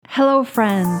Hello,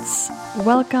 friends!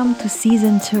 Welcome to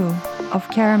Season 2 of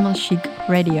Caramel Chic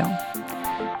Radio.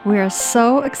 We are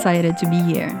so excited to be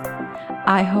here.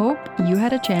 I hope you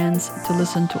had a chance to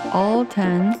listen to all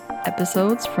 10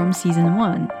 episodes from Season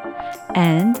 1.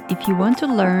 And if you want to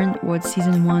learn what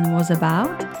Season 1 was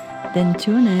about, then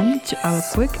tune in to our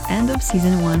quick end of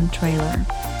Season 1 trailer.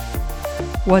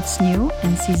 What's new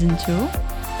in Season 2?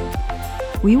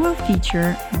 We will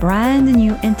feature brand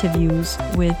new interviews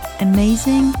with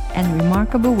amazing and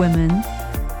remarkable women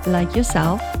like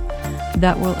yourself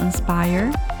that will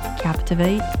inspire,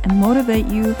 captivate, and motivate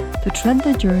you to tread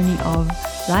the journey of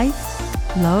life,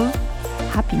 love,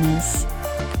 happiness,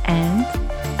 and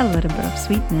a little bit of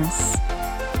sweetness.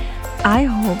 I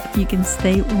hope you can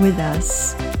stay with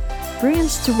us. Bring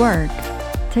us to work,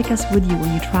 take us with you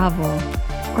when you travel,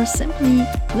 or simply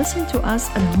listen to us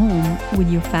at home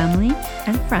with your family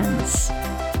and friends.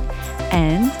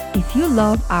 And if you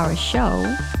love our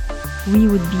show, we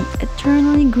would be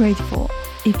eternally grateful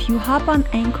if you hop on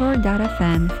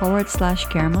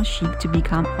anchor.fm/Caramel Chic to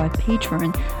become our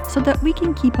patron so that we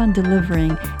can keep on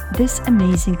delivering this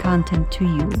amazing content to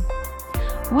you.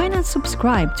 Why not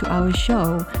subscribe to our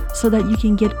show so that you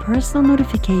can get personal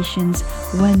notifications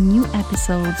when new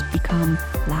episodes become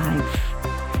live?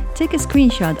 Take a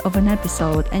screenshot of an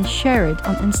episode and share it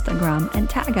on Instagram and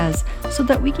tag us so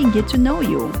that we can get to know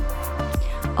you.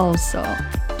 Also,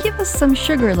 give us some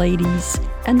sugar, ladies,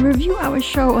 and review our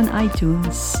show on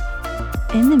iTunes.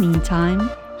 In the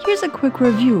meantime, here's a quick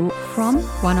review from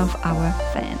one of our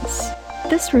fans.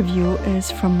 This review is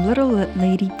from Little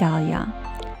Lady Dahlia.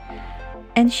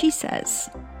 And she says,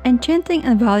 enchanting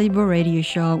and valuable radio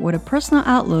show with a personal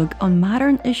outlook on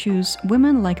modern issues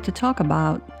women like to talk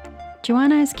about.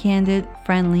 Joanna is candid,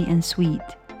 friendly, and sweet.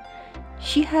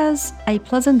 She has a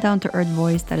pleasant, down-to-earth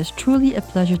voice that is truly a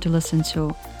pleasure to listen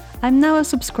to. I'm now a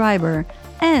subscriber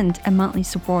and a monthly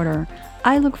supporter.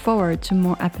 I look forward to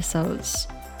more episodes.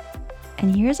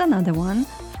 And here's another one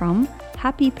from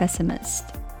Happy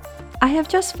Pessimist. I have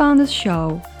just found this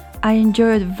show. I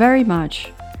enjoy it very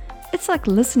much. It's like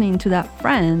listening to that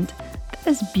friend that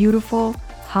is beautiful,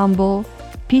 humble,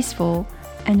 peaceful,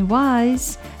 and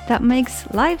wise, that makes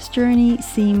life's journey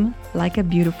seem like a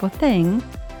beautiful thing,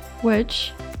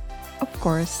 which, of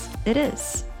course, it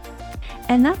is.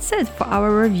 And that's it for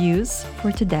our reviews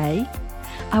for today.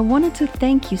 I wanted to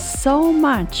thank you so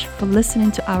much for listening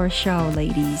to our show,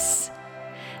 ladies.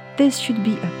 This should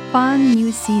be a fun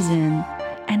new season,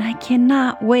 and I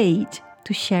cannot wait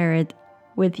to share it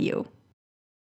with you.